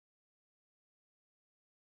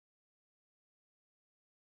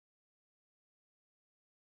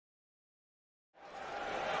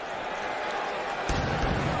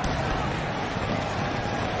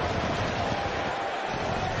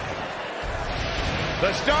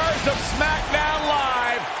The stars of Smackdown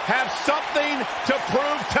Live have something to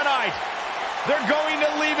prove tonight. They're going to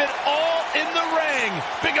leave it all in the ring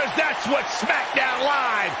because that's what Smackdown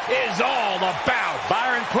Live is all about.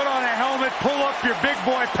 Byron, put on a helmet, pull up your big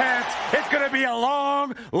boy pants. It's going to be a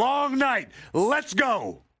long, long night. Let's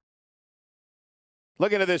go.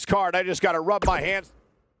 Looking at this card, I just got to rub my hands.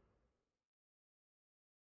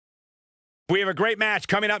 We have a great match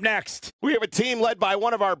coming up next. We have a team led by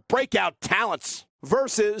one of our breakout talents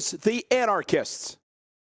versus the Anarchists.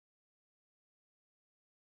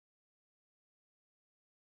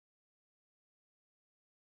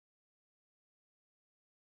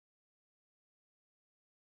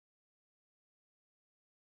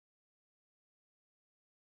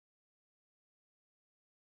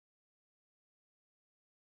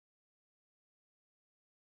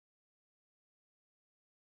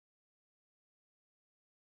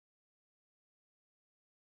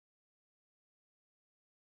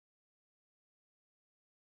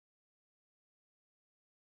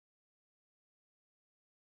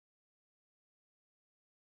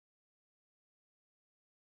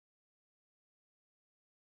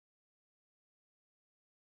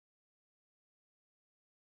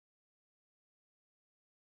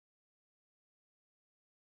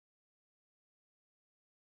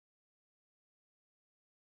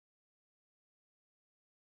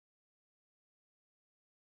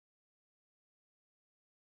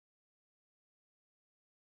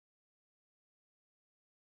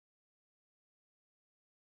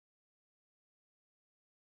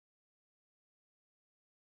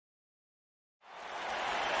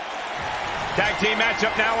 Tag team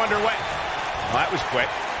matchup now underway. Well, that was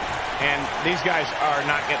quick. And these guys are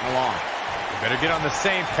not getting along. They better get on the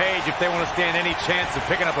same page if they want to stand any chance of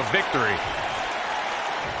picking up a victory.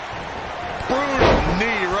 Brutal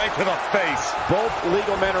knee right to the face. Both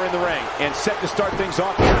legal men are in the ring and set to start things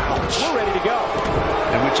off now. We're ready to go.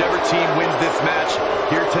 And whichever team wins this match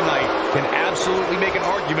here tonight can absolutely make an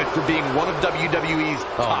argument for being one of WWE's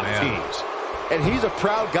top teams. And he's a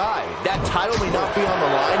proud guy. That title may not be on the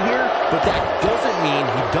line here, but that doesn't mean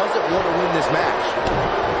he doesn't want to win this match.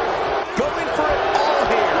 Going for it all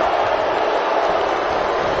here.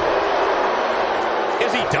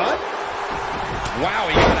 Is he done? Wow,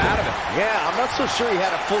 he got out of it. Yeah, I'm not so sure he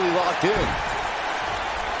had it fully locked in.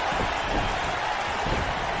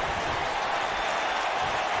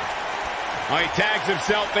 Oh, he tags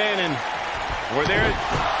himself in and we're there.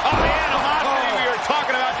 Oh, the animosity we were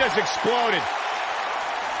talking about just exploded.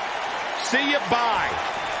 See you bye.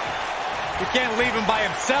 You can't leave him by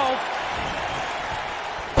himself.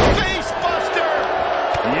 Face buster.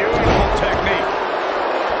 Beautiful technique.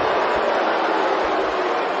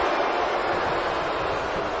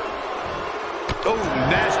 Oh,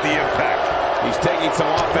 nasty impact. He's taking some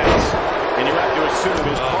offense, and you have to assume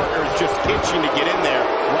his partner is just itching to get in there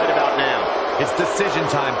right about now. It's decision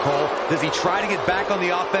time, Cole. Does he try to get back on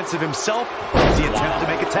the offensive himself, or does he attempt to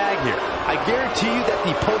make a tag here? I guarantee you that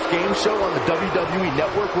the post-game show on the WWE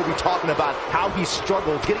Network will be talking about how he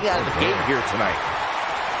struggled getting out of the game here tonight.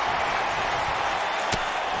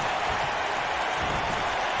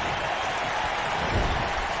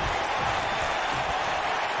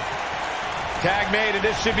 Tag made, and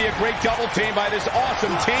this should be a great double team by this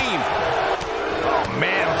awesome team. Oh,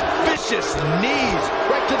 man, vicious knees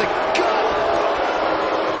right to the gut.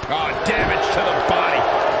 Oh, damage to the body.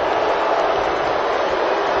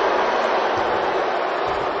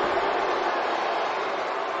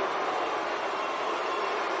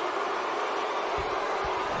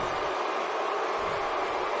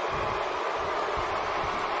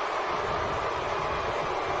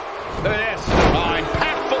 Look at this. Oh,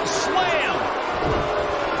 impactful slam.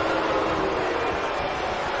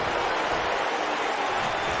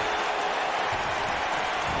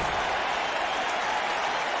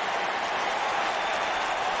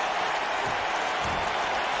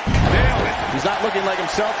 He's not looking like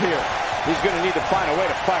himself here. He's going to need to find a way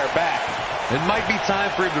to fire back. It might be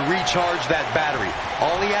time for him to recharge that battery.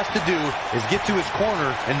 All he has to do is get to his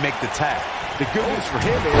corner and make the tag. The good news for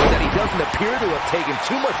him is that he doesn't appear to have taken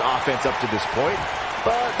too much offense up to this point,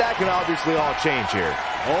 but that can obviously all change here.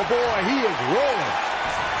 Oh, boy, he is rolling.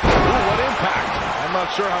 Ooh, what impact. I'm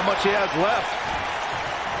not sure how much he has left.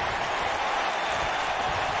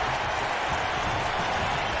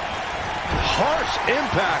 Harsh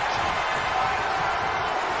impact.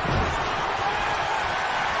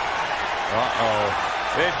 Uh-oh.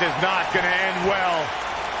 This is not going to end well.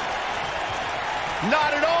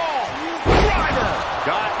 Not at all. Driver.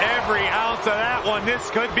 Got every ounce of that one. This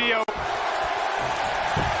could be a...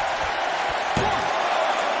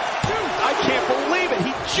 I can't believe it.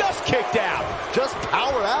 He just kicked out. Just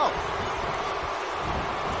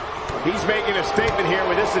He's making a statement here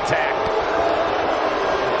with this attack.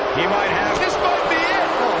 He might have... This might be it!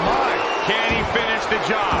 Oh, my. Can he finish the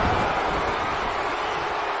job?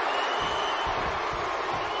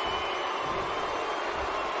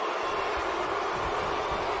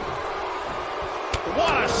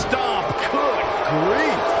 What a stomp. Good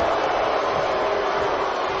grief.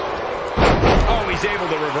 Oh, he's able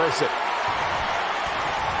to reverse it.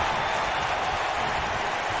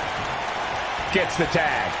 Gets the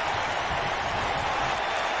tag.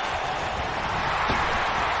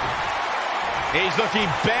 He's looking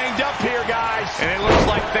banged up here, guys. And it looks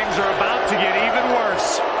like things are about to get even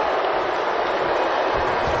worse.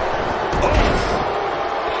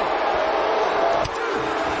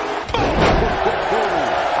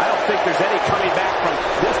 I don't think there's any coming back from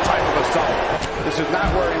this type of assault. This is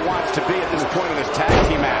not where he wants to be at this point in this tag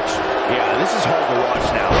team match. Yeah, this is hard to watch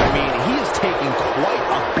now. I mean, he is taking quite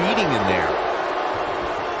a beating in there.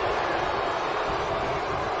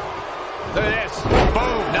 Look at this.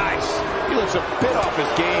 Boom. Nice. He looks a bit off his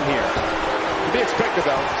game here. To be expected,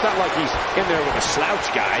 though. It's not like he's in there with a slouch,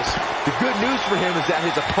 guys. The good news for him is that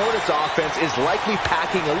his opponent's offense is likely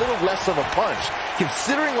packing a little less of a punch,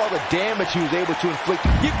 considering all the damage he was able to inflict.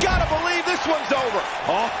 You gotta believe this one's over.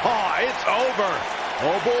 Oh, it's over.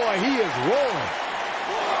 Oh, boy, he is rolling.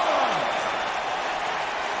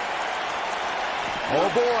 Oh,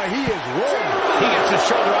 boy, he is rolling. He gets his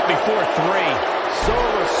shoulder up before 3. So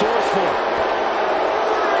resourceful.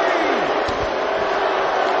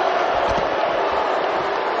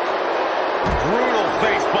 Brutal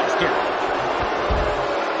face buster.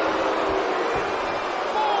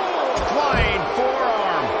 Flying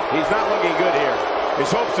forearm. He's not looking good here.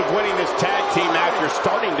 His hopes of winning this tag team match are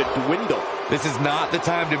starting to dwindle. This is not the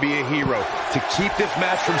time to be a hero. To keep this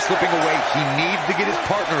match from slipping away, he needs to get his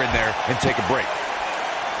partner in there and take a break.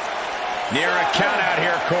 Near a count out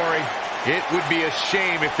here, Corey. It would be a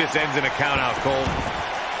shame if this ends in a count out, Cole.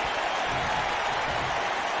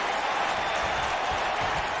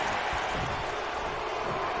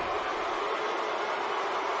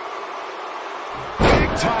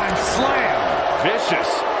 Big time slam.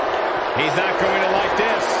 Vicious. He's not going to like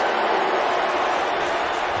this.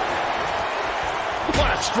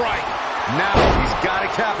 What a strike. Now he's got to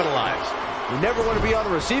capitalize. You never want to be on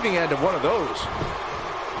the receiving end of one of those.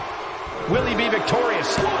 Will he be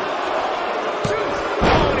victorious? Oh,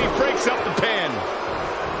 and he breaks up the pin.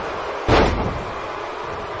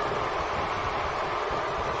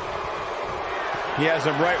 He has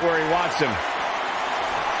him right where he wants him.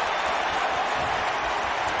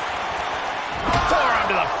 Forearm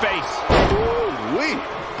to the face. Ooh-wee.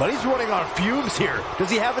 But he's running on fumes here.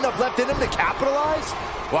 Does he have enough left in him to capitalize?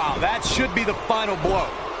 Wow, that should be the final blow.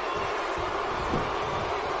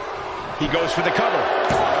 He goes for the cover.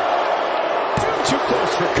 Too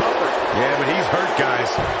close for comfort. Yeah, but he's hurt, guys.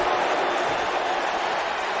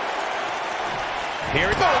 Here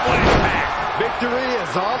we go. What impact. Victory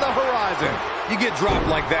is on the horizon. You get dropped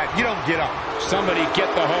like that, you don't get up. Somebody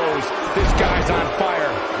get the hose. This guy's on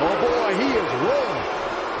fire. Oh, boy, he is rolling.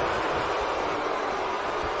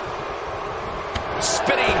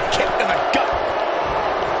 Spinning kick to the gut.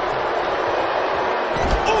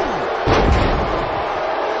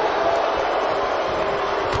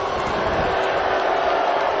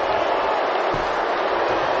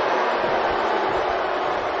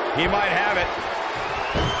 He might have it.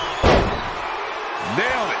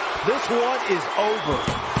 Nailed it. This one is over.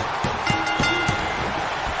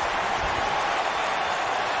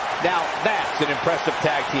 Now that's an impressive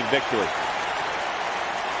tag team victory.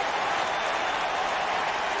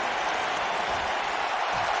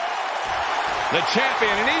 The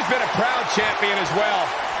champion, and he's been a proud champion as well.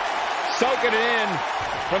 Soaking it in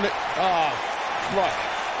from the... Oh, look.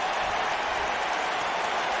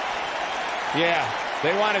 Yeah.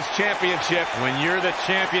 They want his championship. When you're the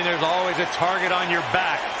champion, there's always a target on your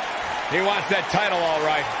back. He wants that title, all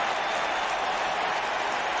right.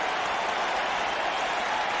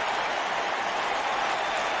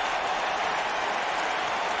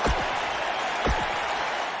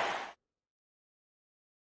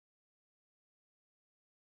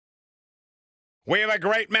 We have a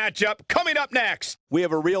great matchup coming up next. We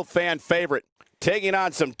have a real fan favorite taking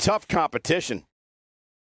on some tough competition.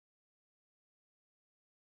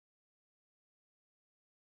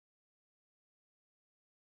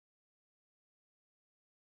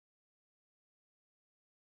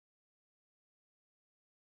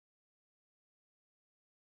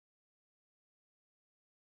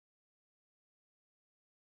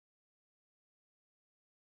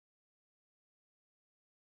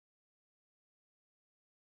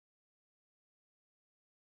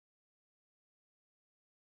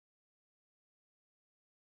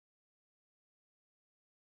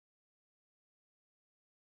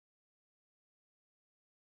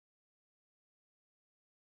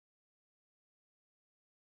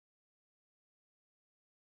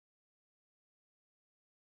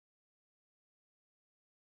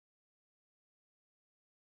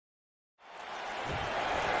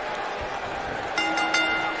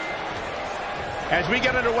 As we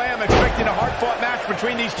get underway, I'm expecting a hard-fought match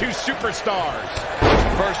between these two superstars.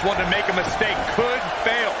 First one to make a mistake could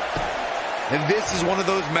fail. And this is one of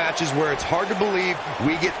those matches where it's hard to believe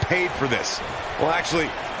we get paid for this. Well, actually,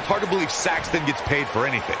 it's hard to believe Saxton gets paid for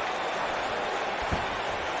anything.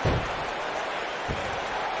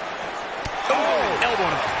 Oh, elbow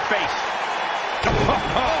in the face.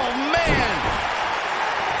 Oh, man.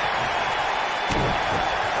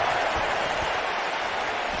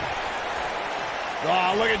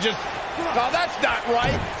 Oh, look at just... Oh, that's not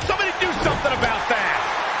right. Somebody do something about that.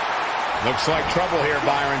 Looks like trouble here,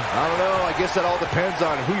 Byron. I don't know. I guess that all depends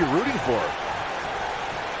on who you're rooting for.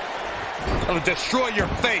 It'll destroy your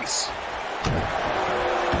face.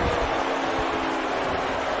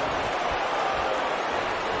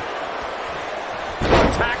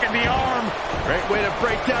 Attacking the arm. Great way to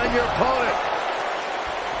break down your opponent.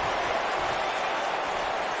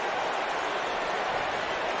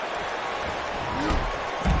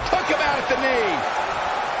 Took him out at the knee.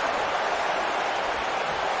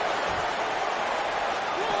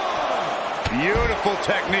 Beautiful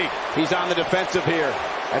technique. He's on the defensive here.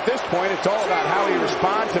 At this point, it's all about how he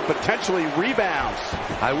responds and potentially rebounds.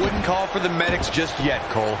 I wouldn't call for the medics just yet,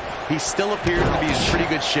 Cole. He still appears to be in pretty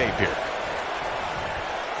good shape here.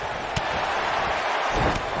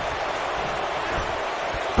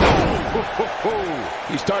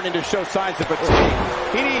 He's starting to show signs of fatigue.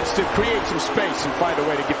 He needs to create some space and find a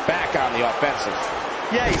way to get back on the offensive.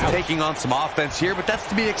 Yeah, he's taking on some offense here, but that's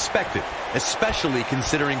to be expected, especially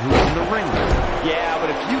considering who's in the ring. Yeah, but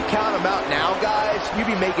if you count him out now, guys, you'd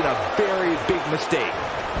be making a very big mistake.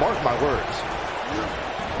 Mark my words.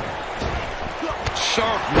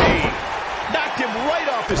 Sharp knee. Knocked him right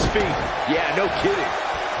off his feet. Yeah, no kidding.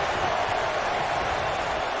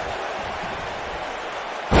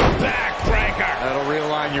 Backbreaker. That'll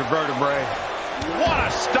realign your vertebrae. What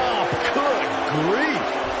a stomp. Good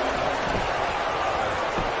grief.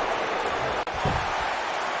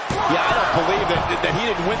 Yeah, I don't believe that he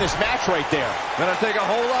didn't win this match right there. Gonna take a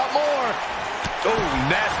whole lot more. Oh,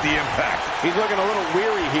 nasty impact. He's looking a little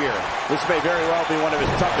weary here. This may very well be one of his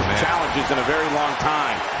toughest challenges in a very long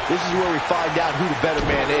time. This is where we find out who the better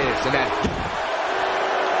man is. And that...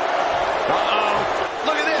 Uh-oh.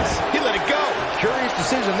 Look at this. He let it go. Curious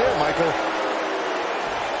decision there, Michael.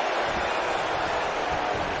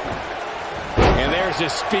 And there's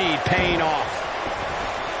his speed paying off.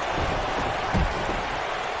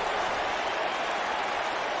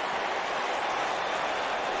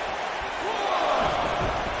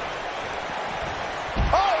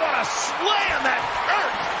 Slam that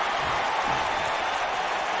hurt.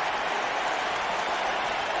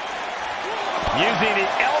 Using the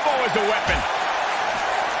elbow as a weapon.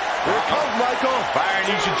 Here it comes, Michael. Byron,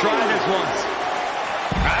 you should try this once.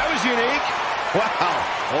 That was unique. Wow.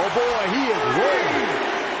 Oh, boy, he is ready.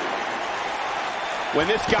 When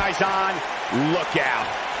this guy's on, look out.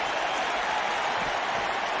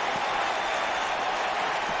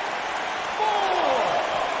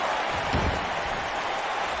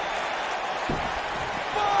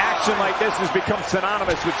 Action like this has become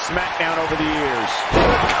synonymous with Smackdown over the years.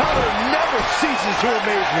 The cutter never ceases to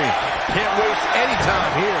amaze me. Can't waste any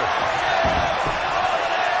time here.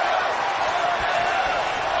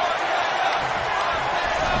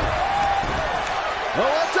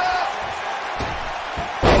 Oh, what's up?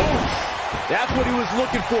 That's what he was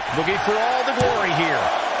looking for. Looking for all the glory here.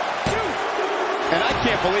 And I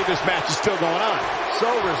can't believe this match is still going on. So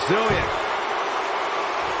resilient.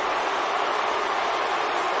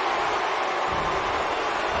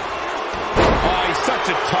 Such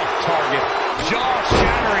a tough target.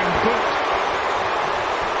 Jaw-shattering boot.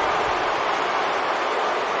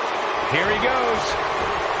 Here he goes.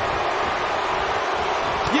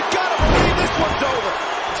 You gotta believe this one's over.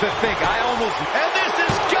 To think, And this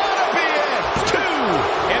is gotta be it. 2.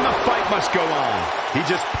 And the fight must go on. he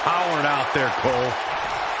just powered out there, Cole.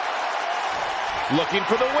 Looking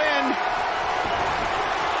for the win.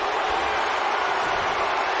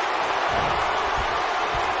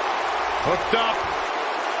 Hooked up.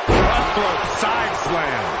 Front side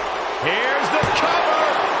slam. Here's the cover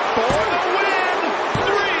for the win.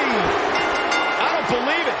 3. I don't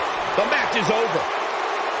believe it. The match is over.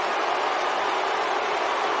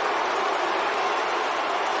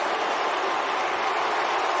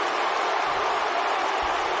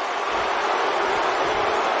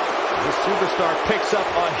 The superstar picks up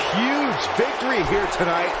a huge victory here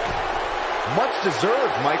tonight. Much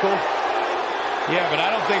deserved, Michael. Yeah, but I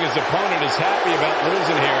don't think his opponent is happy about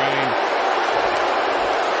losing here. I mean,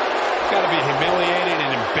 he's got to be humiliated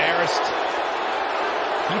and embarrassed.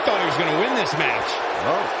 He thought he was going to win this match.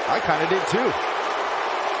 Well, I kind of did too.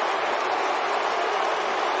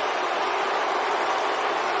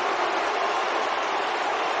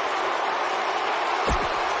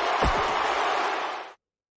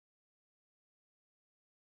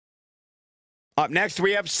 Up next,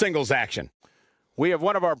 we have singles action. We have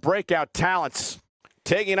one of our breakout talents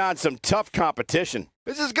taking on some tough competition.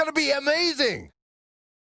 This is going to be amazing.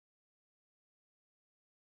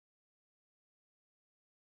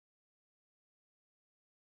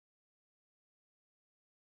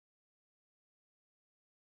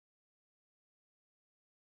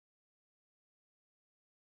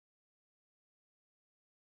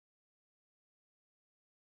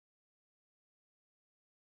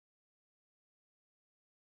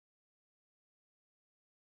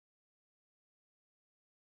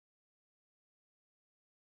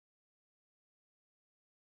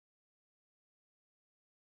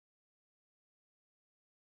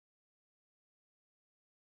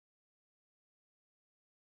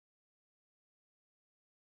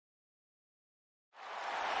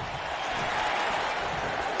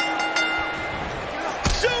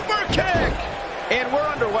 And we're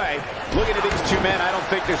underway. Looking at these two men, I don't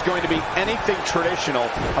think there's going to be anything traditional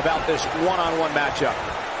about this one-on-one matchup.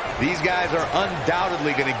 These guys are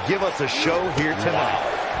undoubtedly going to give us a show here tonight.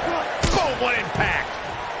 Boom, what impact.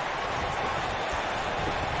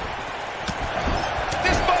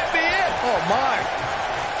 This might be it. Oh, my.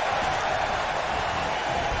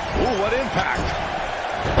 Ooh, what impact.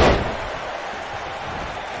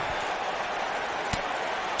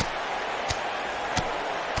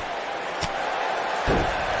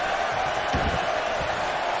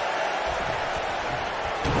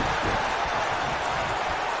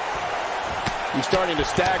 He's starting to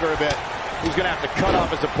stagger a bit. He's going to have to cut off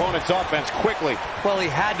his opponent's offense quickly. Well, he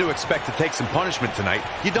had to expect to take some punishment tonight.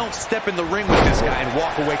 You don't step in the ring with this guy and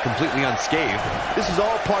walk away completely unscathed. This is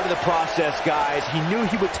all part of the process, guys. He knew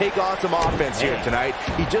he would take on some offense here tonight.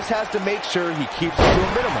 He just has to make sure he keeps it to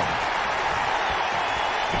a minimum.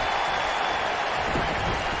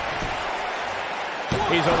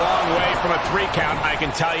 He's a long way from a 3 count, I can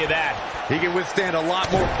tell you that. He can withstand a lot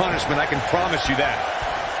more punishment, I can promise you that.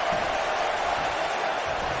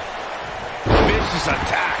 Vicious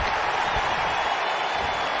attack.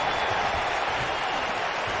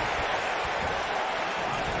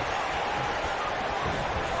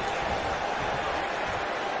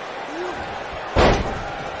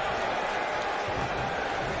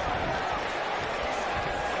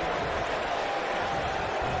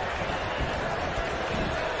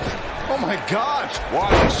 Oh my gosh,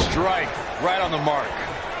 what a strike, right on the mark.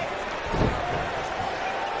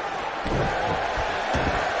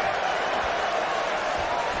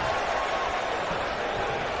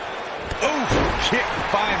 Kick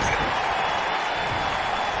finds it.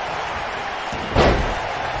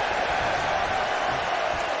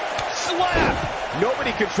 Slap!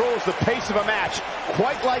 Nobody controls the pace of a match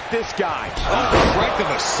quite like this guy. Oh, right to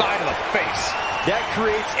the side of the face. That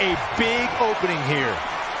creates a big opening here.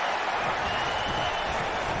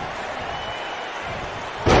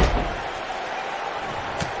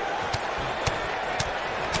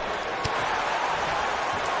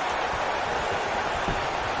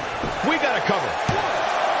 We got to cover.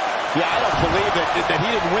 Yeah, I don't believe that he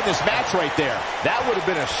didn't win this match right there. That would have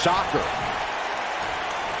been a shocker.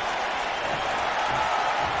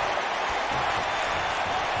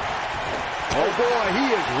 Oh boy, he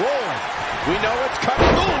is rolling. We know it's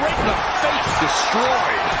coming. Ooh, right in the face.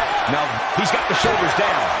 Destroyed. Now, he's got the shoulders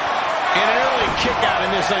down. And an early kick out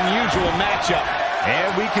in this unusual matchup.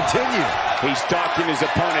 And we continue. He's stalking his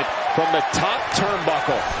opponent from the top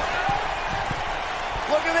turnbuckle.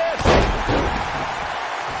 Look at this.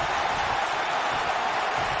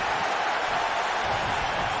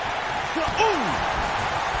 Ooh.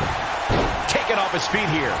 Taken off his feet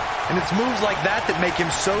here. And it's moves like that that make him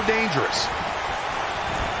so dangerous.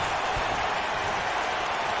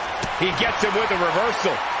 He gets him with a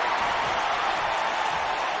reversal.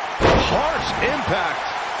 Harsh impact.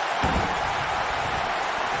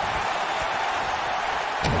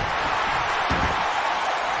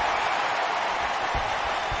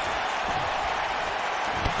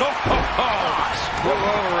 Move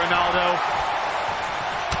over, Ronaldo.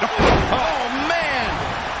 Oh, man.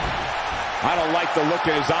 I don't like the look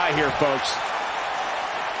in his eye here, folks.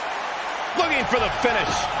 Looking for the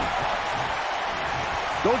finish.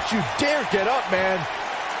 Don't you dare get up, man.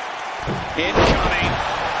 Incoming.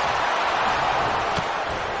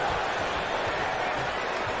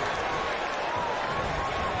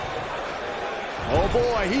 Oh,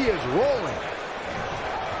 boy, he is rolling.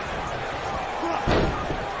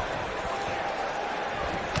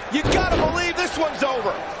 You gotta believe this one's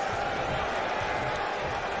over.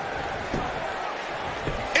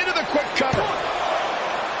 Into the quick cover.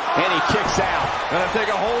 And he kicks out. Gonna take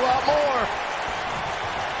a whole lot more.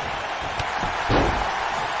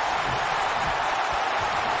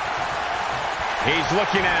 He's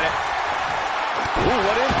looking at it. Ooh,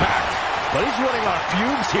 what impact. But he's running on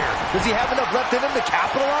fumes here. Does he have enough left in him to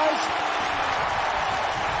capitalize?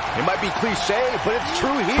 It might be cliche, but it's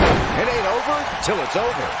true here. It ain't over till it's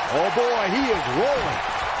over. Oh boy, he is rolling.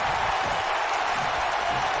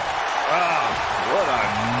 Ah, what a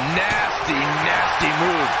nasty, nasty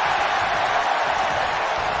move.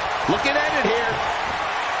 Looking at it here.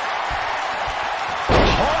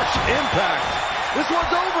 Harsh impact. This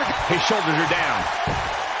one's over. His shoulders are down.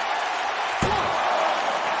 1,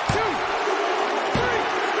 2,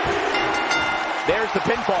 3. There's the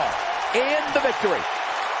pinfall and the victory.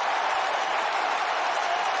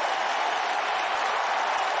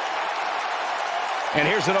 And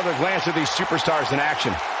here's another glance at these superstars in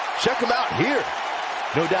action. Check him out here.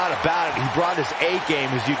 No doubt about it, he brought his A game,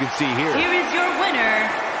 as you can see here. Here is your winner,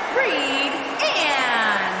 Reed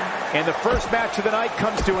Ann. And the first match of the night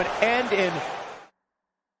comes to an end in...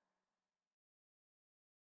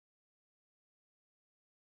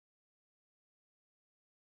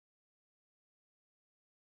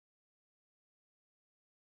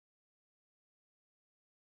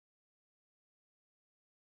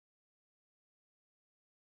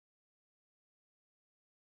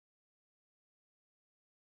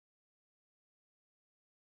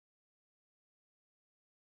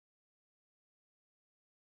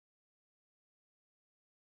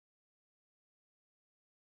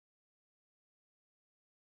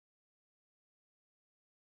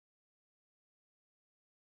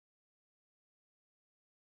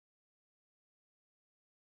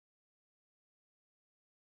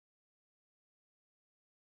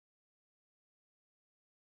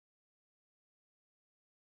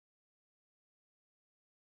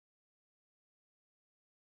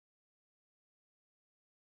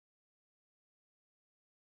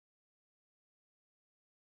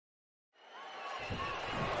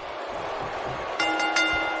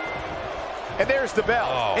 And there's the bell.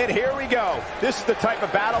 Oh. And here we go. This is the type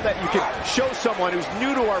of battle that you can show someone who's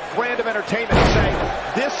new to our brand of entertainment and say,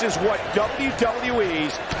 this is what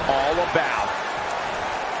WWE's all about.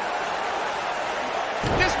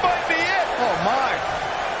 This might be it. Oh, my.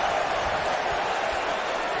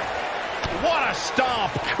 What a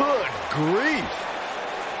stomp. Good grief.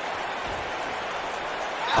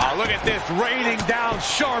 Oh, look at this, raining down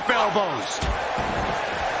sharp elbows.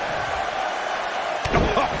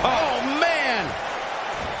 Oh, man.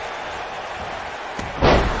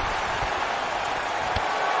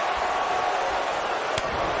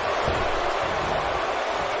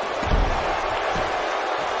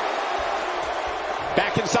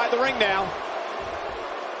 Back inside the ring now.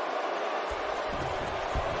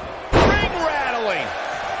 Ring rattling.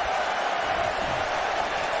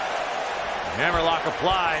 Hammerlock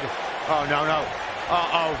applied. Oh, no, no.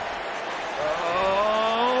 Uh-oh.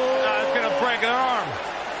 Oh, it's going to break an arm.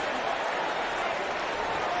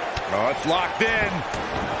 Oh, it's locked in.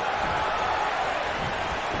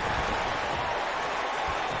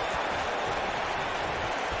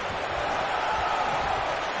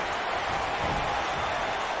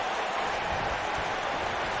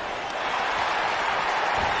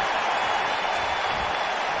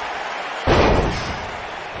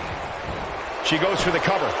 She goes for the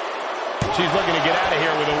cover. She's looking to get out of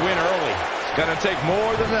here with a win early. It's going to take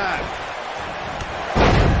more than that.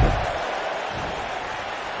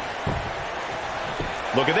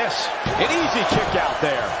 Look at this. An easy kick out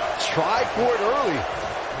there. Try for it early.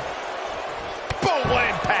 Boom, what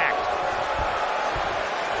impact.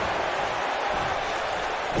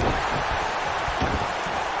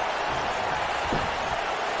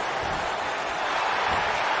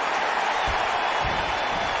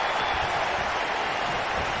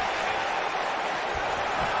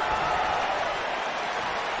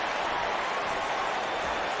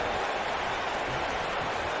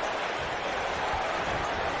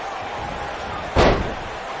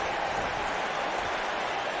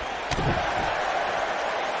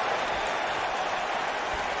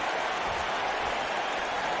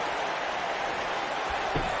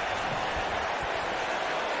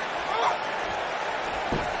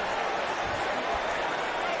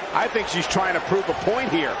 I think she's trying to prove a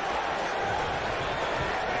point here.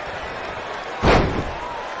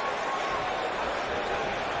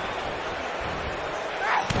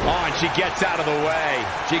 Oh, and she gets out of the way.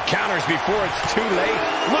 She counters before it's too late.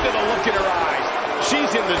 Look at the look in her eyes.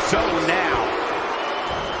 She's in the zone now.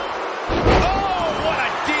 Oh, what a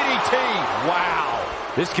DDT.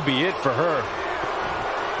 Wow. This could be it for her.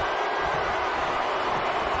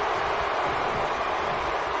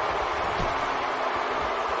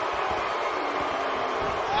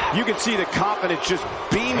 You can see the confidence just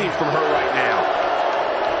beaming from her right now.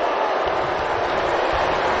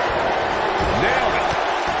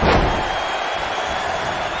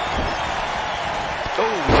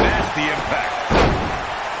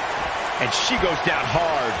 And she goes down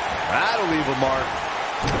hard. That'll leave a mark.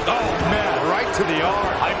 Oh, man, right to the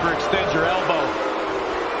arm. Hyperextend your elbow.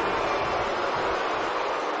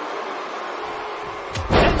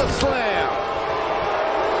 And the slam.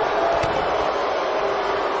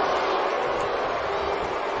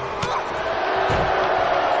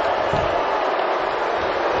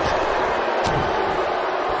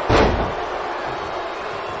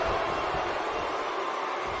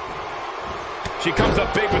 She comes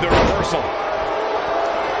up big with a reversal.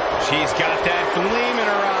 She's got that gleam in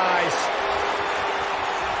her eyes.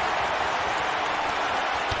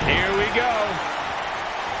 Here we go.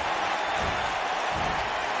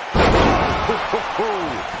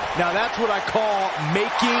 Now that's what I call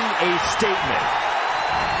making a statement.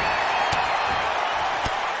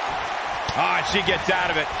 Ah, and she gets out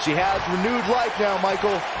of it. She has renewed life now,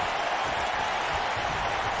 Michael.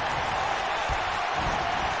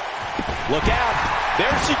 Look out.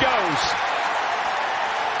 There she goes.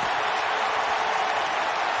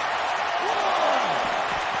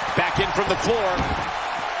 Back in from the floor.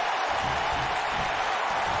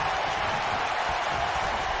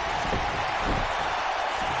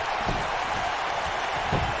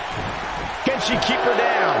 Can she keep her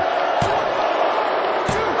down?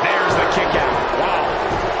 There's the kick out. Wow.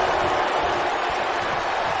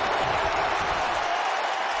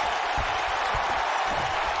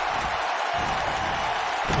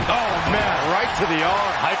 Oh, man, right to the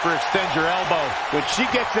arm. Hyperextend your elbow. When she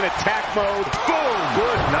gets in attack mode, boom.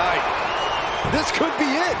 Good night. This could be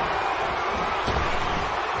it.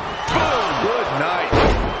 Boom! Good night.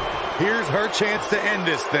 Here's her chance to end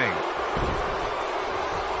this thing.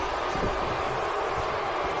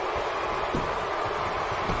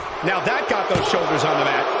 Now that got those shoulders on the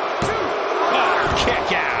mat. Oh,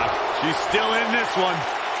 kick out. She's still in this one.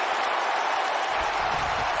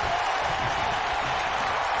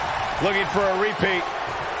 Looking for a repeat.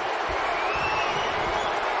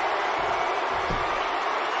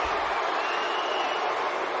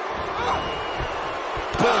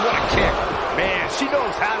 Boom, what a kick. Man, she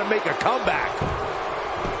knows how to make a comeback.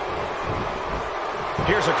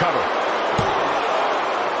 Here's a cover.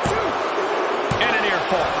 And a near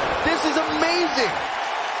fall. This is amazing.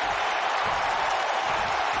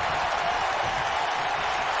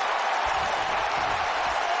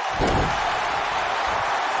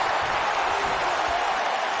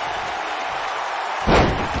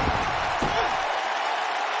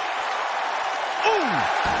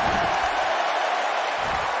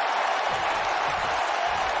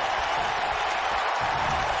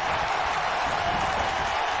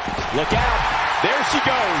 Look out. There she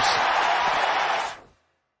goes.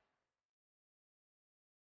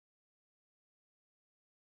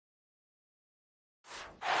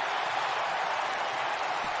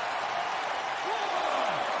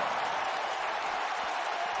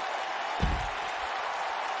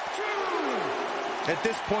 At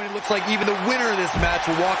this point, it looks like even the winner of this match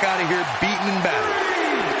will walk out of here beaten and battered.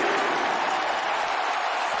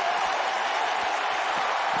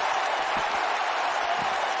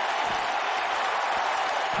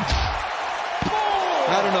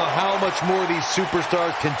 I don't know how much more these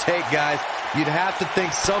superstars can take, guys. You'd have to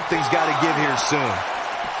think something's got to give here soon.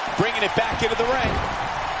 Bringing it back into the ring.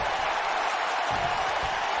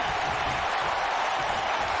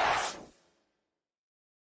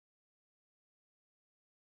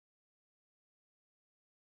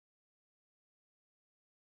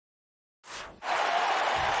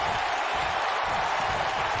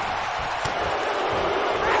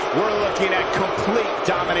 We're looking at complete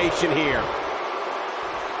domination here.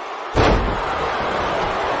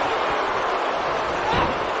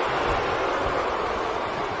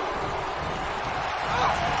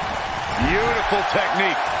 Beautiful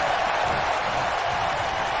technique.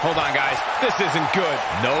 Hold on, guys. This isn't good.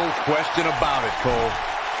 No question about it, Cole.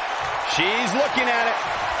 She's looking at it.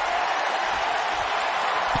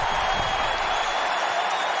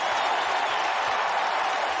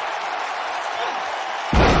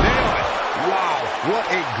 Nailed it. Wow, what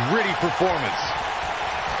a gritty performance.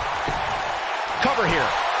 Cover here.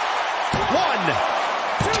 1,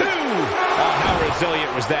 2. Oh, how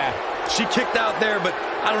resilient was that? She kicked out there, but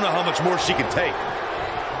I don't know how much more she can take.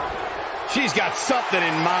 She's got something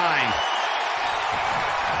in mind.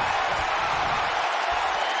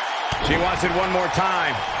 She wants it one more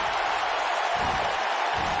time.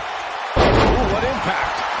 Ooh, what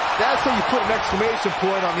impact. That's how you put an exclamation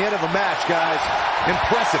point on the end of a match, guys.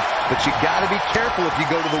 Impressive, but you got to be careful if you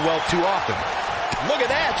go to the well too often. Look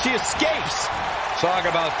at that. She escapes. Talk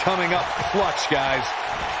about coming up clutch, guys.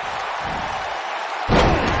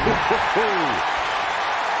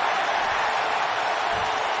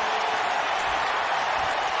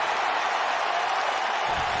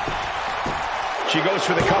 She goes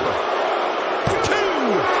for the cover. 2!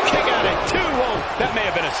 Kick out at 2. Oh, that may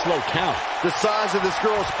have been a slow count. The size of this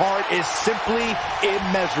girl's heart is simply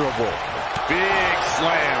immeasurable. Big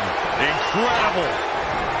slam. Incredible.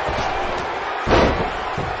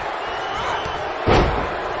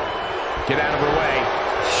 Get out of her way.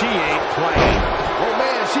 She ain't playing. Oh,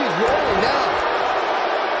 man, she's rolling now.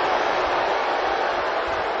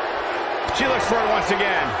 She looks for it once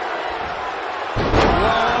again.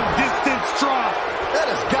 Long distance drop. That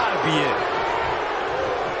has got to be it.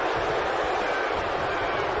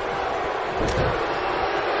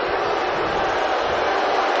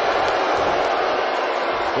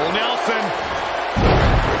 Well, Nelson.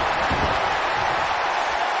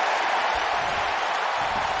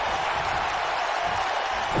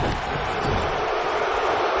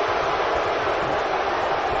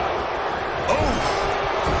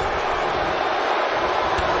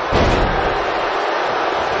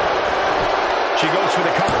 She goes for the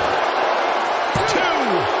cover. 2!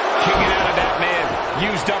 Kicking out of that man.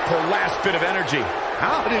 Used up her last bit of energy.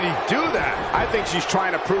 How did he do that? I think she's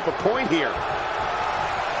trying to prove a point here.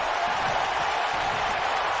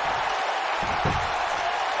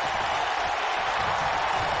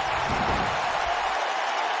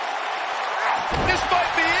 This might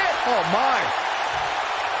be it. Oh, my.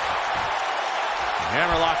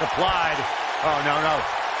 Hammerlock applied. Oh, no, no.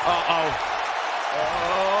 Uh-oh.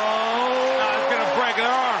 Oh, it's going to break an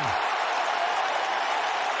arm.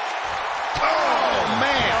 Oh,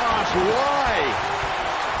 man. Gosh, why?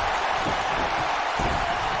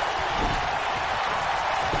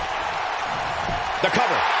 The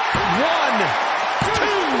cover. 1,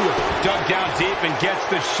 2. Dug down deep and gets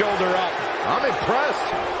the shoulder up. I'm impressed.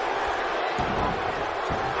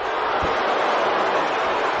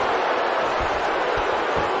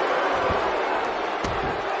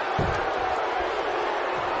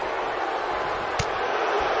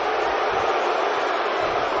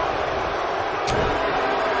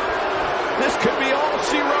 This could be all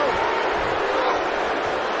she wrote.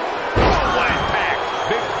 Oh, what impact.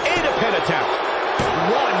 Big 8-pin attempt.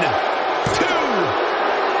 1, 2.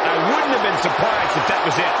 I wouldn't have been surprised if that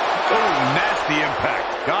was it. Oh, nasty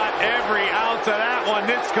impact. Got every ounce of that one.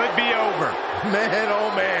 This could be over. Man, oh,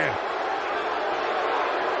 man.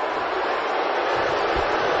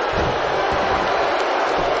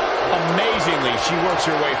 Amazingly, she works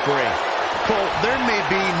her way free. Cole, there may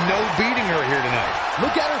be no beating her here tonight.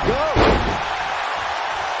 Look at her go.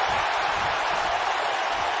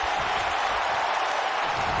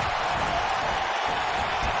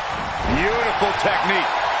 Beautiful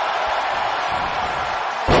technique.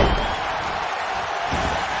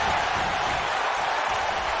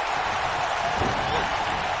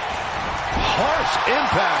 Harsh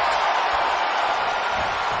impact.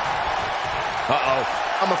 Uh-oh.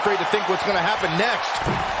 I'm afraid to think what's going to happen next.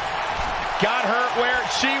 Got her where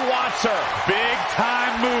she wants her. Big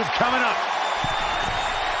time move coming up.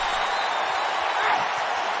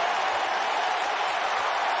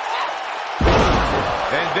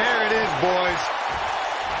 And there it is, boys.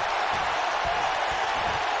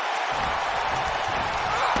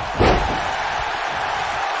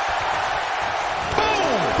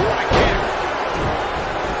 Boom! Right kick.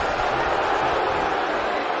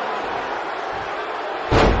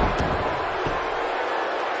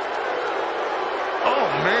 Oh,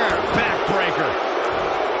 man. Backbreaker.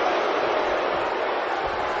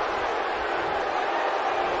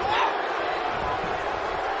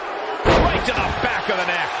 Right to the back of the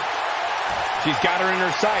neck. She's got her in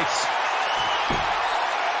her sights.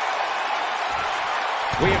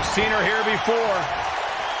 We have seen her here before.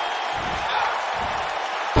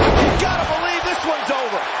 You gotta believe this one's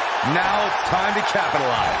over. Now it's time to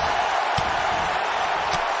capitalize.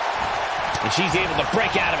 And she's able to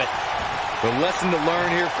break out of it. The lesson to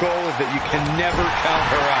learn here, Cole, is that you can never count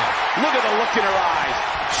her out. Look at the look in her eyes.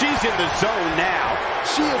 She's in the zone now.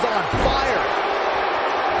 She is on fire.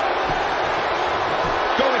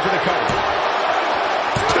 Going for the cover.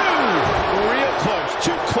 2! Real close.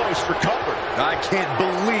 Too close for comfort. I can't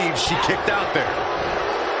believe she kicked out there.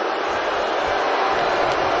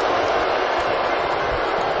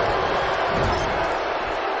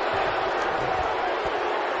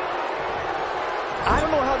 I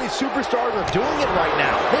don't know how these superstars are doing it right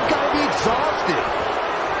now. They've got to be exhausted.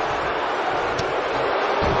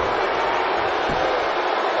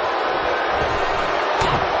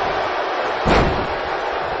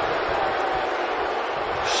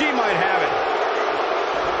 She might have it.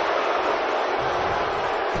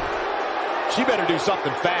 She better do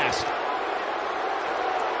something fast.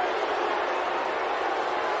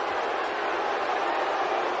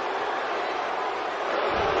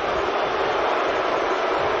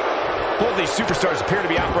 Both these superstars appear to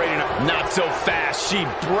be operating not so fast. She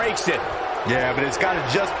breaks it. Yeah, but it's got to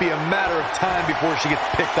just be a matter of time before she gets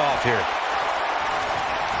picked off here.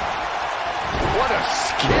 What a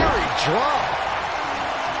scary drop.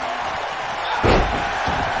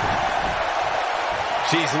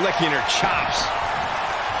 She's licking her chops.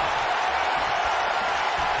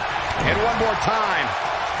 And one more time.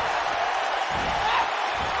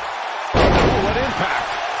 Oh, what impact.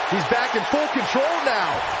 He's back in full control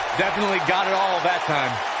now. Definitely got it all that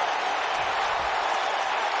time.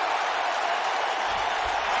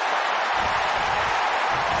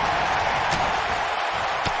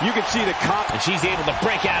 You can see the and she's able to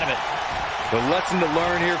break out of it. The lesson to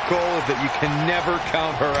learn here, Cole, is that you can never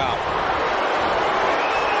count her out.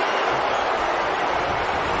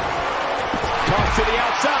 Toss to the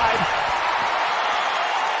outside.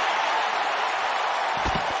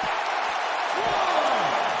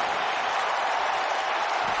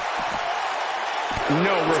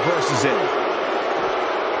 No, reverses it.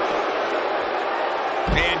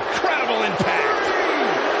 Incredible impact.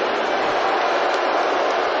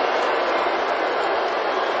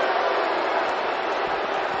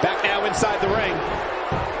 Back now inside the ring.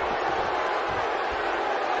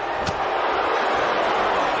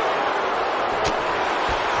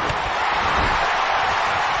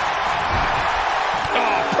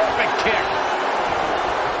 Oh, perfect kick.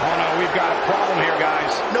 Oh, no, we've got a problem here,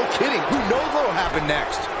 guys. No kidding. Who knows what will happen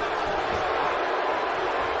next?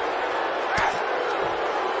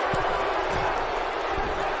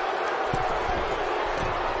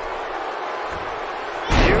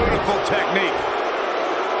 Beautiful technique.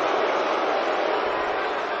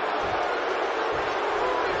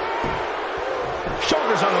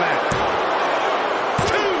 Shoulders on the mat.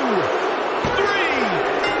 2,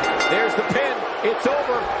 3. There's the pin. It's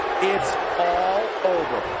over. It's all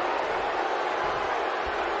over.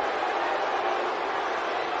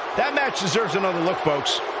 That match deserves another look,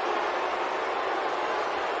 folks.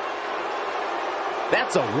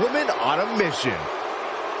 That's a woman on a mission.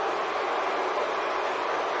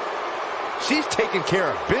 She's taking care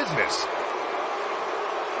of business.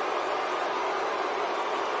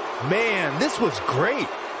 Man, this was great.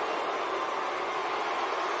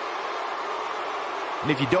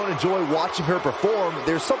 And if you don't enjoy watching her perform,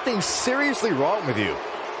 there's something seriously wrong with you.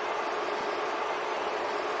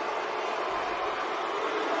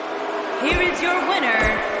 Here is your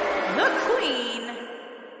winner, the Queen.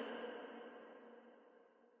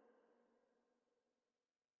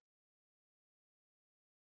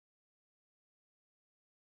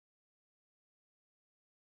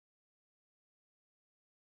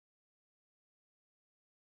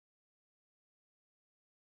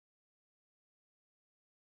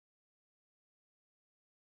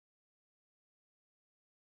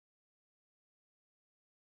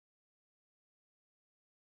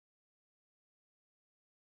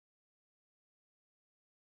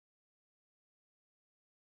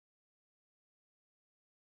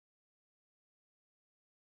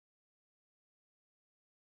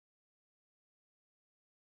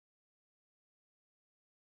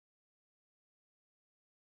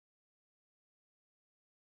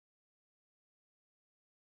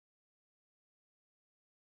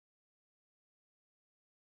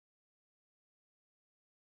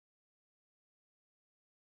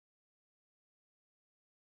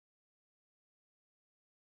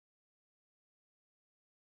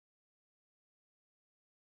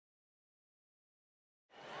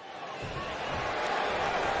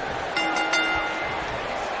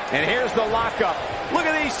 And here's the lockup. Look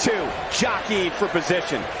at these two jockeying for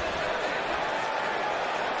position.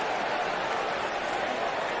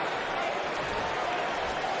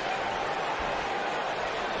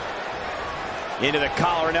 Into the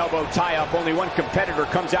collar and elbow tie-up. Only one competitor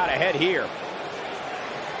comes out ahead here.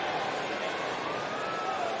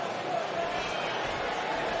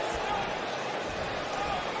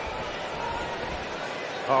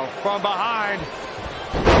 Oh, from behind.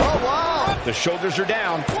 Oh, wow. The shoulders are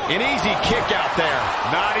down. An easy kick out there.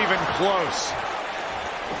 Not even close.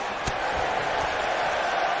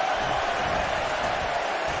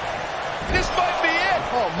 This might be it.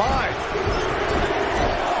 Oh, my.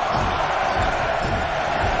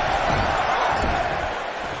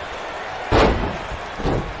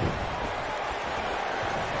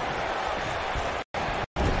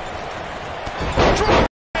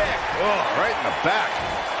 Oh, right in the back.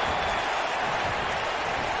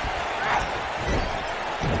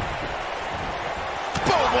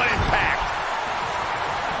 Boom, what impact.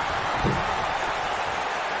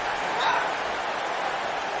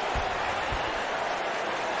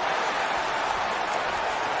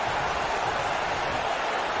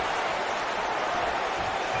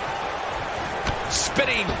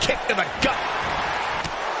 spinning kick to the gut.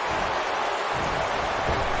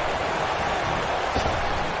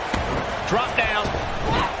 Drop down.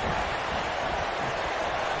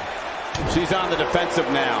 She's on the defensive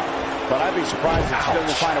now, but I'd be surprised if she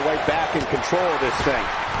doesn't find a way back in control of this thing.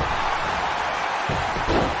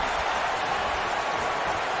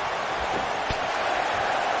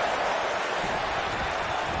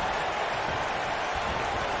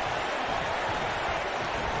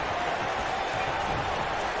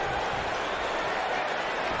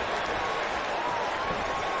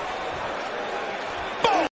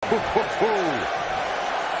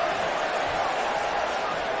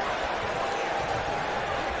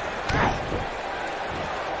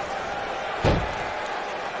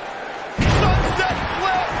 Sunset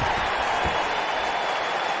flip.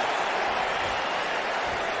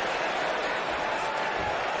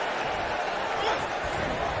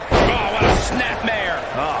 Oh, what a snapmare.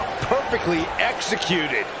 Oh, perfectly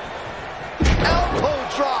executed. Elbow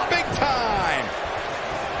drop. Big time.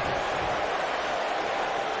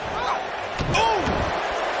 Oh!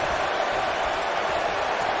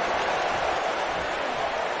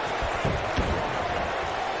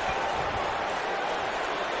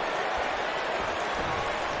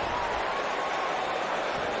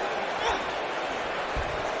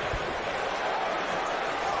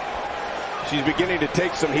 She's beginning to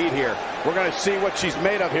take some heat here. We're going to see what she's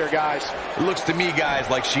made of here, guys. It looks to me, guys,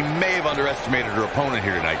 like she may have underestimated her opponent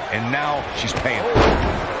here tonight, and now she's paying.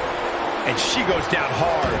 And she goes down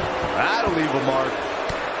hard. That'll leave a mark.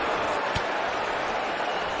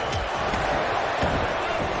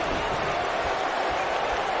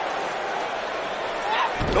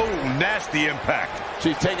 Oh, nasty impact.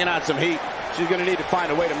 She's taking on some heat. She's going to need to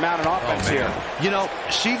find a way to mount an offense here. You know,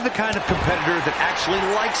 she's the kind of competitor that actually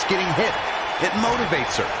likes getting hit. It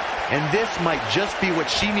motivates her. And this might just be what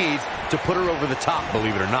she needs to put her over the top,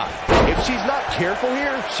 believe it or not. If she's not careful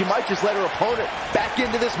here, she might just let her opponent back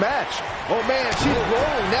into this match. Oh, man, she's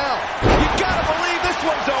rolling now. You gotta believe this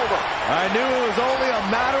one's over. I knew it was only a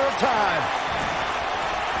matter of time.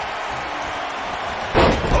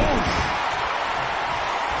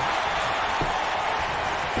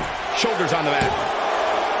 Shoulders on the mat.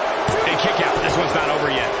 And kick out. This one's not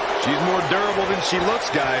over yet. She's more durable than she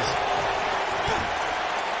looks, guys.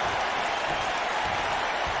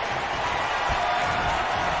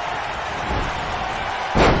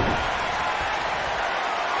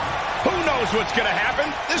 Who knows what's going to happen?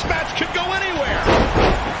 This match could go anywhere.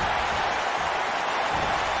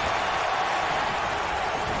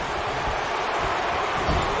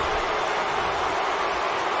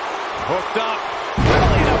 Hooked up.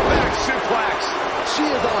 Belly to back suplex. She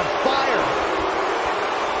is on fire.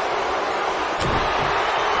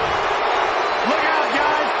 Look out,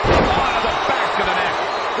 guys. On to the back of the neck.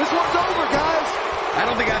 This one's over, guys. I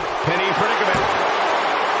don't think I've... Penny predicament.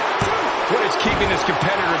 What is keeping this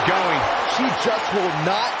competitor going? She just will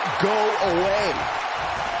not go away.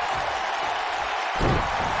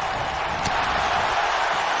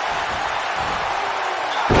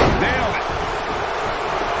 Nailed it.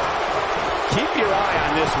 Keep your eye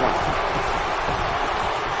on this one.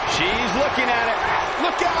 She's looking at it.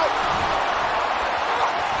 Look out.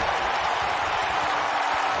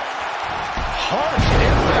 Harsh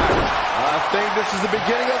impact. I think this is the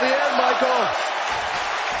beginning of the end, Michael.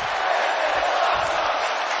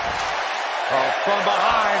 Oh, from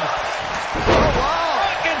behind. Oh, wow.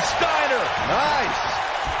 Frankensteiner. Nice.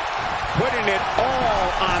 Putting it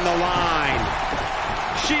all on the line.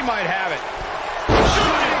 She might have it.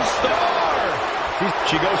 Shooting star.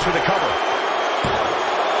 She goes for the cover.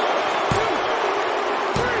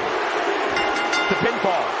 The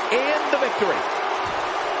pinfall and the victory.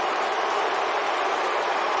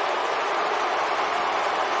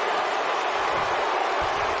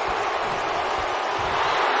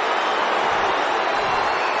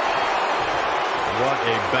 What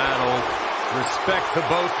a battle. Respect to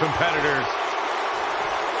both competitors.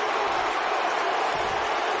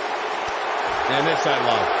 And this I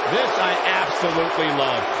love. This I absolutely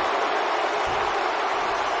love.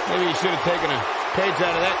 Maybe you should have taken a page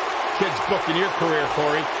out of that kid's book in your career,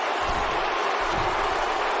 Corey.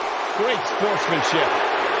 Great sportsmanship.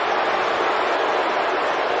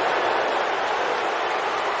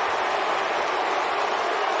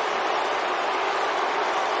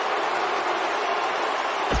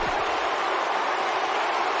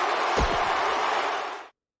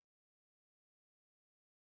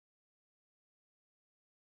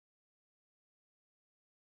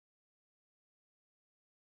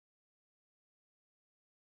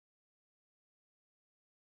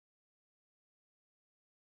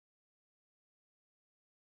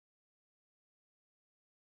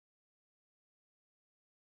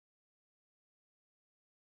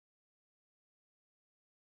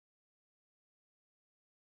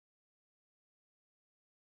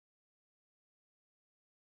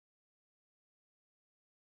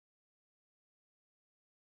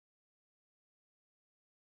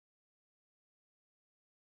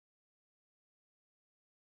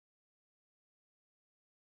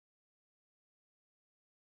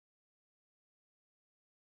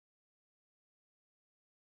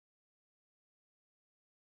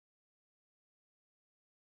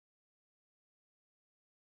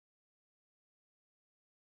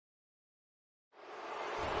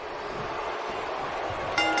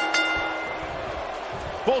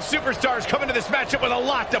 Both superstars come into this matchup with a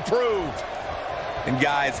lot to prove. And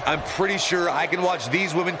guys, I'm pretty sure I can watch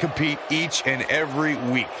these women compete each and every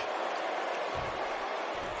week.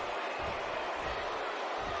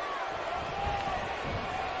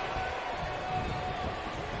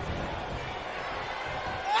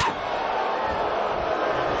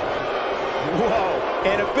 Whoa,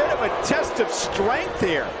 and a bit of a test of strength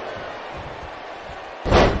here.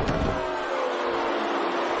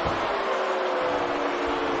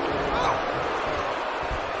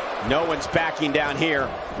 No one's backing down here.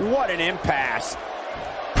 What an impasse.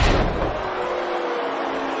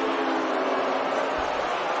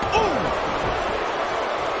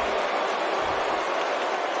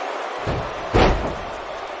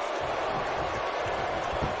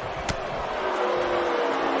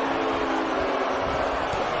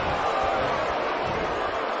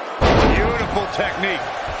 Beautiful technique.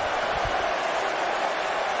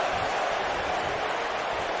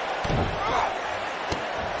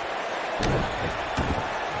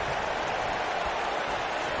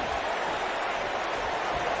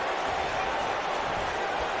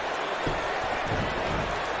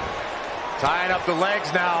 Tying up the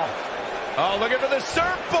legs now. Oh, looking for the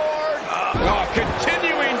surfboard. Oh,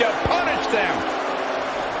 continuing to punish them.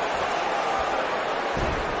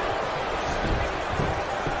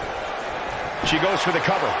 She goes for the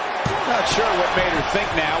cover. Not sure what made her think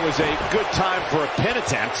now was a good time for a pin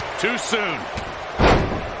attempt. Too soon.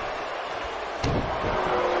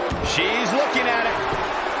 She's looking at it.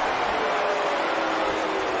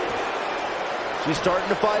 She's starting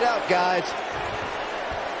to fight out, guys.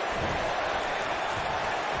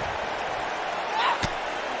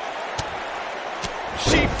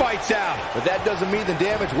 She fights out. But that doesn't mean the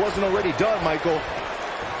damage wasn't already done, Michael.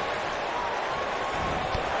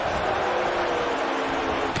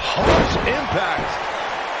 Harsh impact.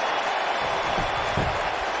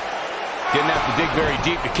 Didn't have to dig very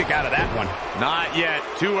deep to kick out of that one. Not yet.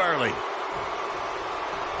 Too early.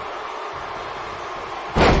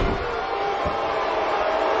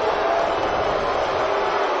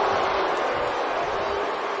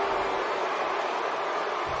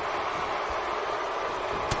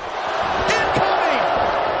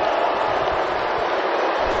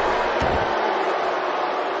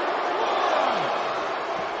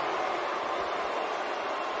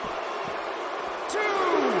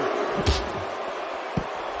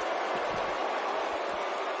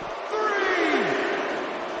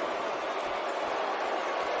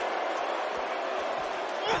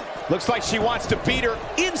 Looks like she wants to beat her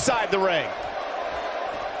inside the ring.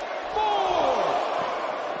 4.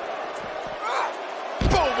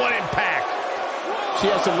 Boom, what impact. She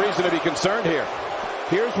has some reason to be concerned here.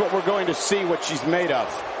 Here's what we're going to see what she's made of.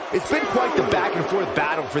 It's been quite the back and forth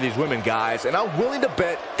battle for these women, guys, and I'm willing to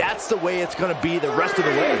bet that's the way it's going to be the rest of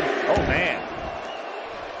the way. Oh, man.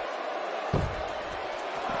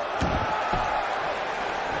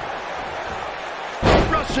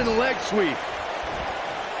 Russian leg sweep.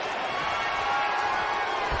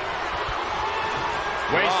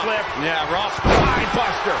 Waist slip. Yeah, Ross. Spine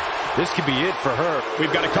buster. This could be it for her.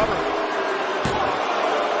 We've got to cover.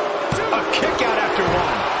 A kick out after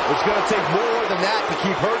one. It's going to take more than that to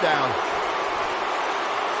keep her down.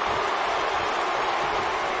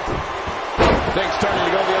 Things starting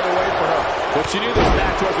to go the other way for her. But she knew this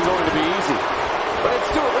match wasn't going to be easy. But it's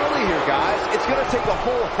still early here, guys. It's going to take a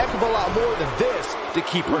whole heck of a lot more than this to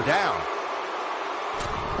keep her down.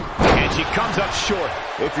 And she comes up short.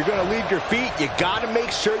 If you're going to leave your feet, you got to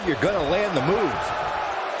make sure you're going to land the move.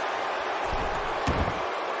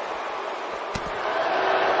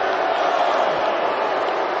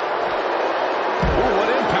 Ooh, what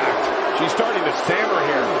impact. She's starting to stammer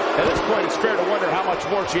here. At this point, it's fair to wonder how much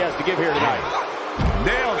more she has to give here tonight.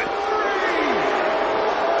 Nailed it.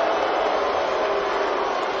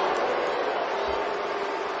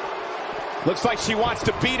 Looks like she wants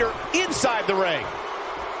to beat her inside the ring.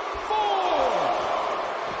 4.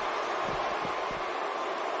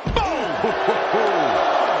 Boom!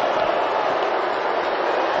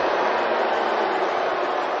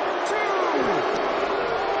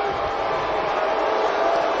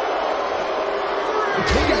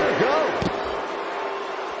 He got to go.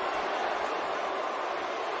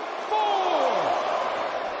 4.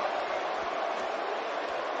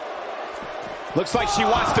 Looks like she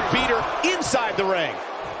wants to beat her inside the ring.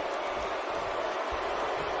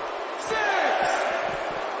 6.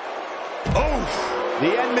 Oh,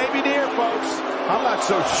 The end may be near, folks. I'm not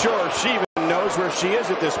so sure she even knows where she is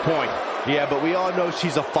at this point. Yeah, but we all know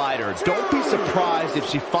she's a fighter. Don't be surprised if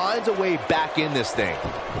she finds a way back in this thing.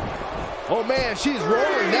 Oh, man, she's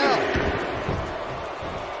rolling now.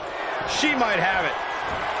 she might have it.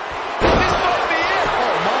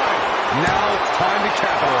 Now it's time to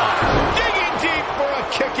capitalize. Digging deep for a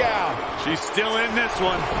kick out. She's still in this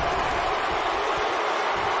one.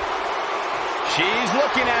 She's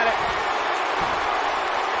looking at it.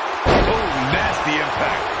 Oh, nasty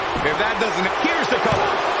impact. If that doesn't... Here's the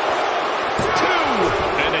cover. 2.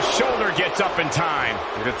 And the shoulder gets up in time.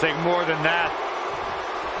 It's going to take more than that.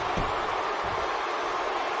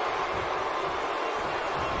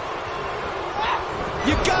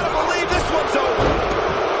 You gotta believe this one's over.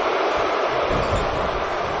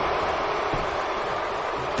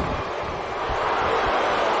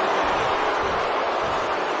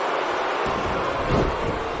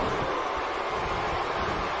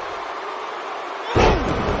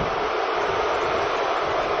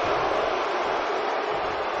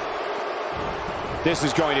 This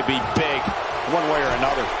is going to be big, one way or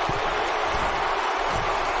another.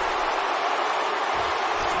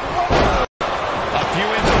 A few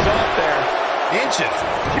inches off there. Inches?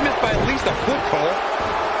 She missed by at least a foot, Cole.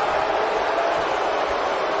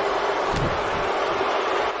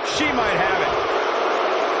 She might have it.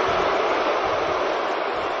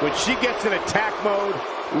 When she gets in attack mode,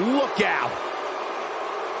 look out.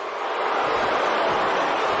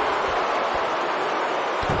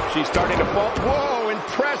 She's starting to fall. Whoa,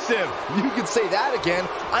 impressive. You can say that again.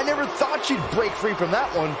 I never thought she'd break free from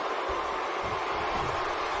that one.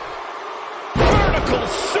 Vertical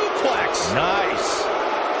suplex. Nice.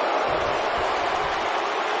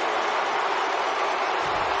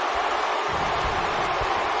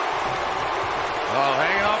 Oh,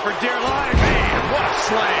 hanging on for dear life. Man, what a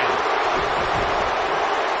slam.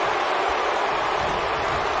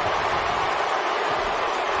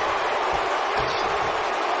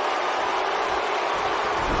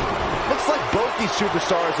 Looks like both these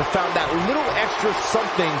superstars have found that little extra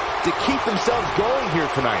something to keep themselves going here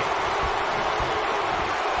tonight.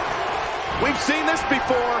 We've seen this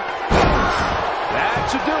before.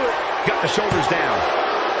 That should do it. Got the shoulders down.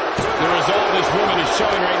 The result this woman is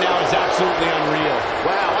showing right now is absolutely unreal.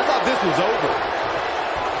 Wow, I thought this was over.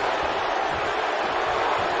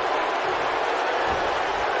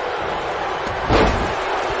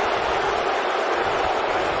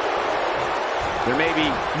 There may be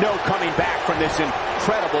no coming back from this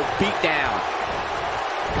incredible beatdown.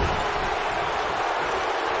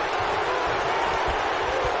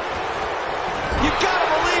 You gotta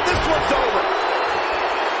believe this one's over.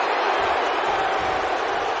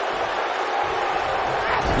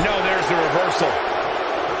 No, there's the reversal.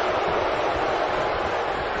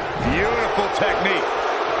 Beautiful technique.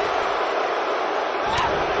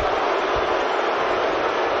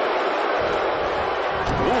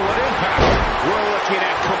 Ooh, what impact. We're looking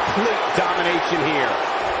at complete domination here.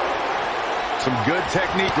 Some good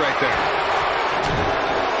technique right there.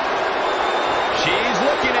 She's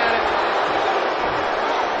looking at it.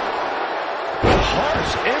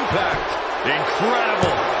 Harsh impact.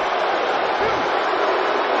 Incredible.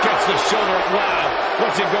 Gets the shoulder up. Wow.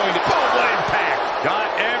 What's it going to... Oh, what impact. Got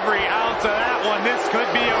every ounce of that one. This could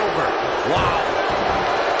be over. Wow.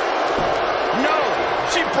 No.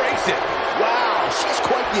 She breaks it. Wow, she's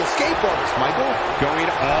quite the escape artist, Michael. Going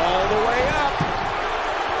all the way up.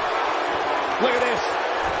 Look at this.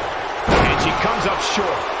 And she comes up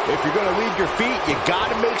short. If you're going to leave your feet, you got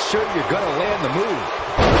to make sure you're going to land the move.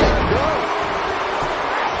 Let it go.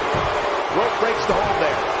 Rope breaks the hold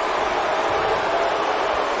there.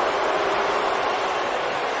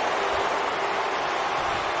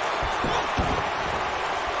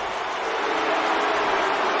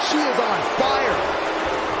 She is on fire.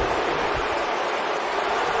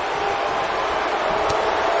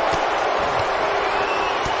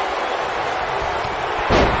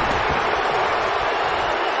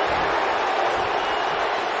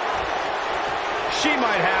 She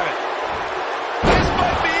might have it. This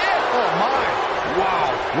might be it. Oh, my.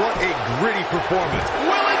 Wow, what a gritty performance.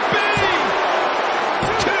 Will it be?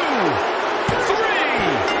 2,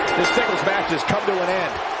 3. This singles match has come to an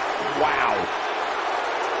end. Wow.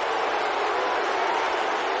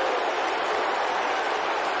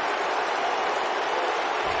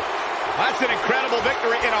 That's an incredible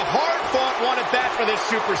victory and a hard-fought one at that for this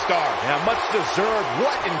superstar. Yeah, much deserved.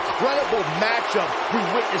 What incredible matchup we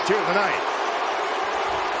witnessed here tonight.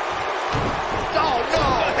 Oh, no!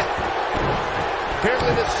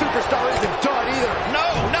 Apparently this superstar isn't done either. No,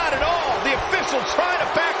 not at all. The official trying to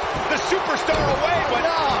back the superstar away, but...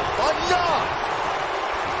 Enough! Enough!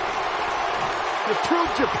 You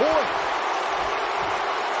proved your point.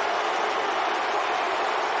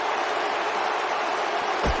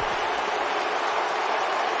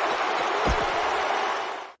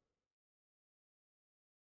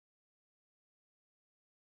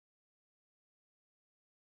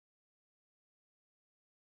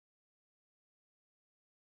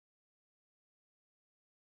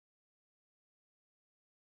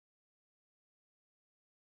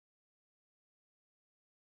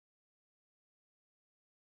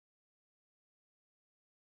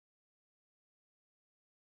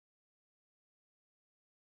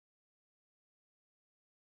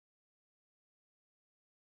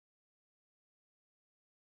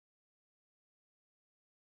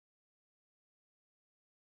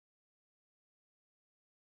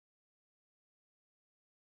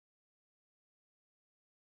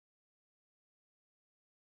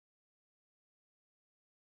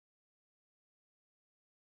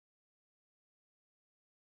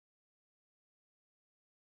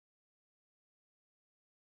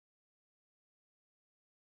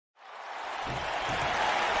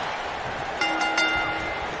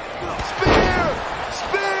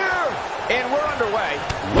 And we're underway.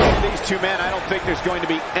 Look at these two men. I don't think there's going to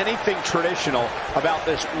be anything traditional about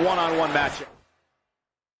this one-on-one match.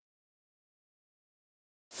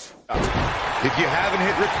 If you haven't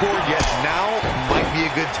hit record yet, now might be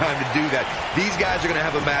a good time to do that. These guys are going to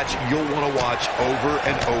have a match you'll want to watch over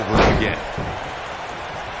and over again.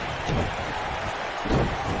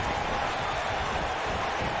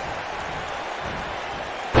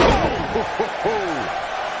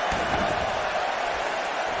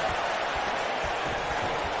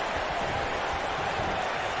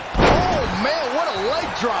 Oh, man, what a leg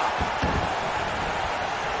drop.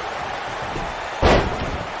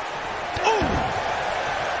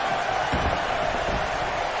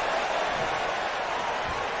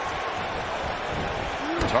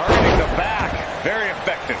 Targeting the back. Very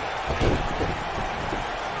effective.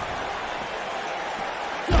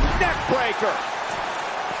 Neck breaker.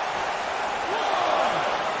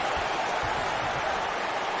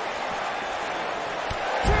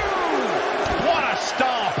 What a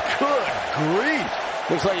stomp. Good grief.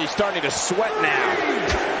 Looks like he's starting to sweat now.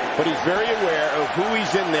 But he's very aware of who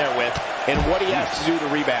he's in there with and what he has to do to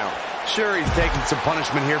rebound. Sure, he's taking some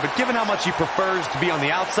punishment here, but given how much he prefers to be on the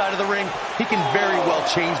outside of the ring, he can very well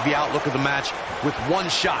change the outlook of the match with one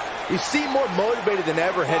shot. He seemed more motivated than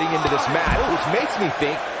ever heading into this match, which makes me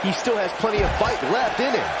think he still has plenty of fight left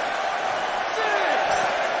in him.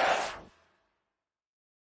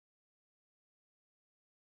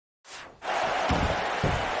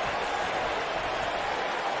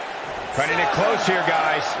 Cutting it close here,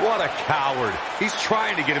 guys. What a coward. He's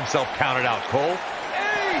trying to get himself counted out, Cole.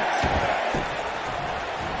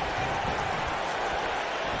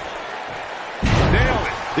 Nailed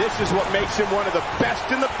it. This is what makes him one of the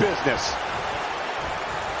best in the business.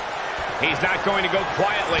 He's not going to go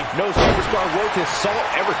quietly. No superstar worth his salt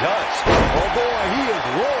ever does. Oh, boy, he is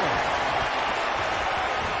rolling.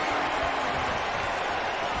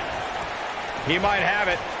 He might have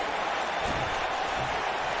it.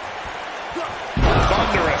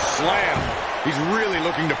 Thunderous slam. He's really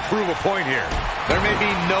looking to prove a point here. There may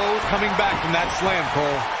be no coming back from that slam,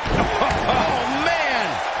 Cole. Oh, man!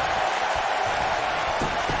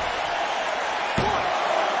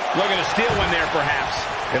 Looking to steal one there, perhaps.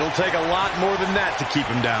 It'll take a lot more than that to keep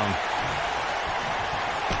him down.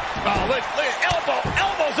 Oh, look at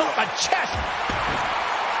elbows on the chest.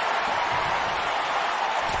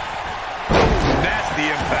 That's the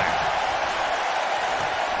impact.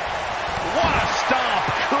 What a stomp.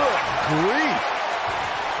 Good grief.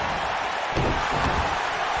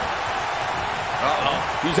 Uh-oh.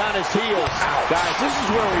 He's on his heels. Ouch. Guys, this is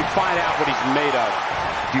where we find out what he's made of.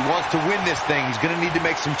 If he wants to win this thing, he's going to need to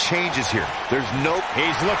make some changes here. There's no...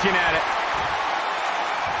 He's looking at it.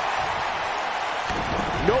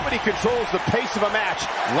 Nobody controls the pace of a match.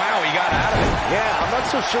 Wow, he got out of it. Yeah, I'm not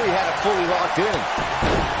so sure he had it fully locked in.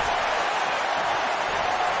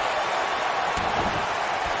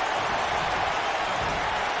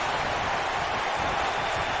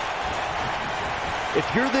 If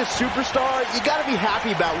you're this superstar, you got to be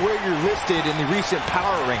happy about where you're listed in the recent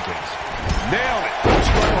power rankings. Nailed it.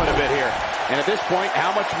 Struggling a bit here. And at this point,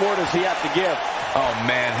 how much more does he have to give? Oh,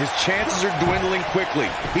 man, his chances are dwindling quickly.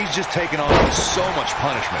 He's just taken on so much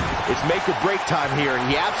punishment. It's make or break time here, and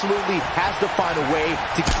he absolutely has to find a way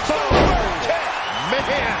to...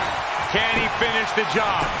 Man! Can he finish the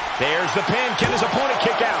job? There's the pin. Can his opponent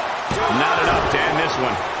kick out? Not enough to end this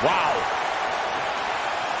one. Wow.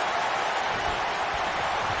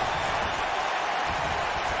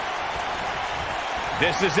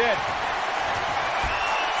 This is it.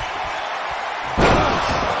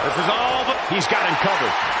 This is all the... He's got him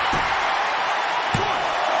covered.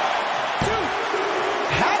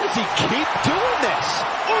 How does he keep doing this?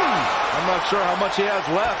 I'm not sure how much he has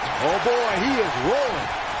left. Oh, boy, he is rolling.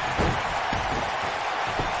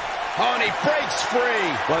 Oh, and he breaks free.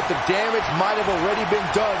 But the damage might have already been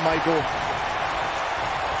done, Michael.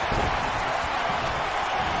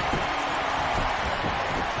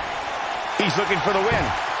 He's looking for the win.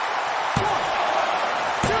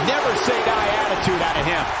 Never say die attitude out of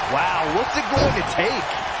him. Wow, what's it going to take?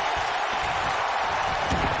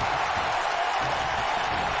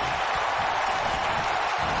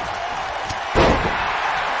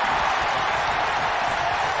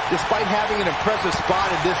 Despite having an impressive spot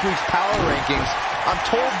in this week's power rankings, I'm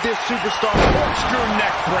told this superstar... Corkscrew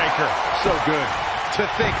neck breaker. So good. To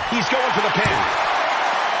think he's going for the pin.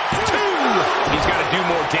 2! He's got to do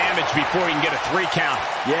more damage before he can get a 3 count.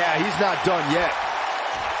 Yeah, he's not done yet.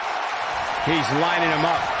 He's lining him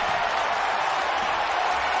up.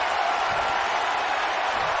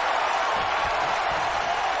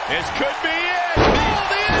 This could be it. Oh,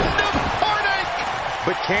 the end of heartache.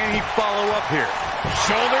 but can he follow up here?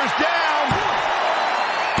 Shoulders down.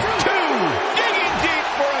 2. Digging deep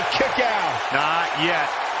for a kick out. Not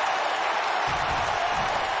yet.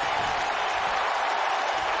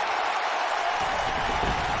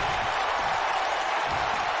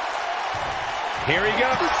 Here he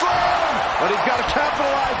goes. But he's got to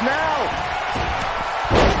capitalize now.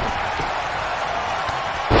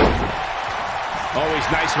 Always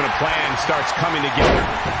nice when a plan starts coming together.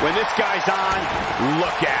 When this guy's on,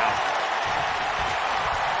 look out.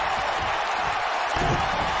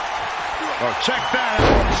 Oh, check that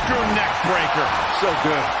out. Screw neck breaker. So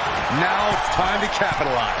good. Now it's time to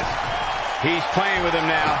capitalize. He's playing with him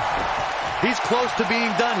now. He's close to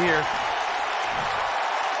being done here.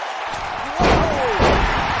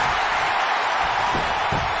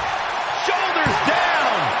 Shoulders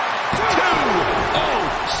down. 2. Oh,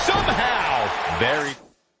 somehow. Very.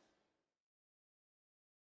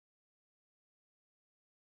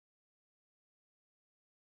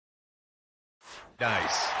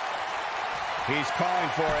 Nice. He's calling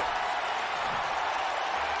for it.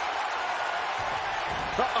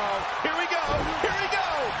 Uh-oh. Here we go. Here we go.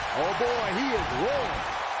 Oh, boy, he is rolling.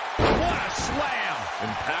 What a slam.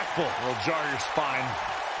 Impactful. Will jar your spine.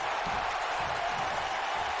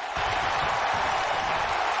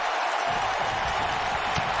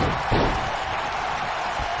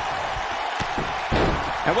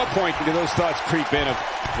 At what point do those thoughts creep in of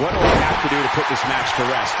what do I have to do to put this match to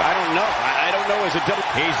rest? I don't know. I don't know as a double.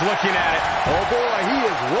 He's looking at it. Oh, boy, he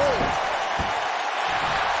is rolling.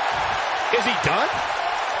 Is he done?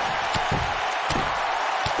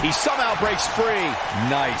 He somehow breaks free.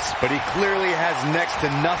 Nice, but he clearly has next to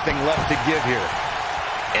nothing left to give here.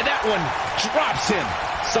 And that one drops him.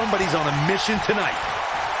 Somebody's on a mission tonight.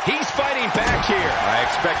 He's fighting back here. I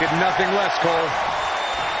expected nothing less, Cole.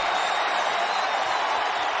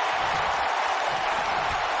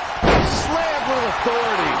 Slammed with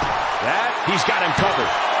authority. That, he's got him covered.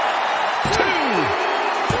 2,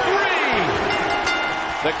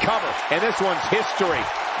 3. The cover. And this one's history.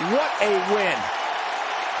 What a win.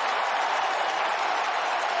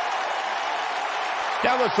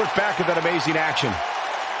 Now let's look back at that amazing action.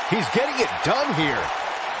 He's getting it done here.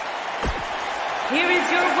 Here is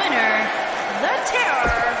your winner, the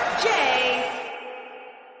Terror, Jay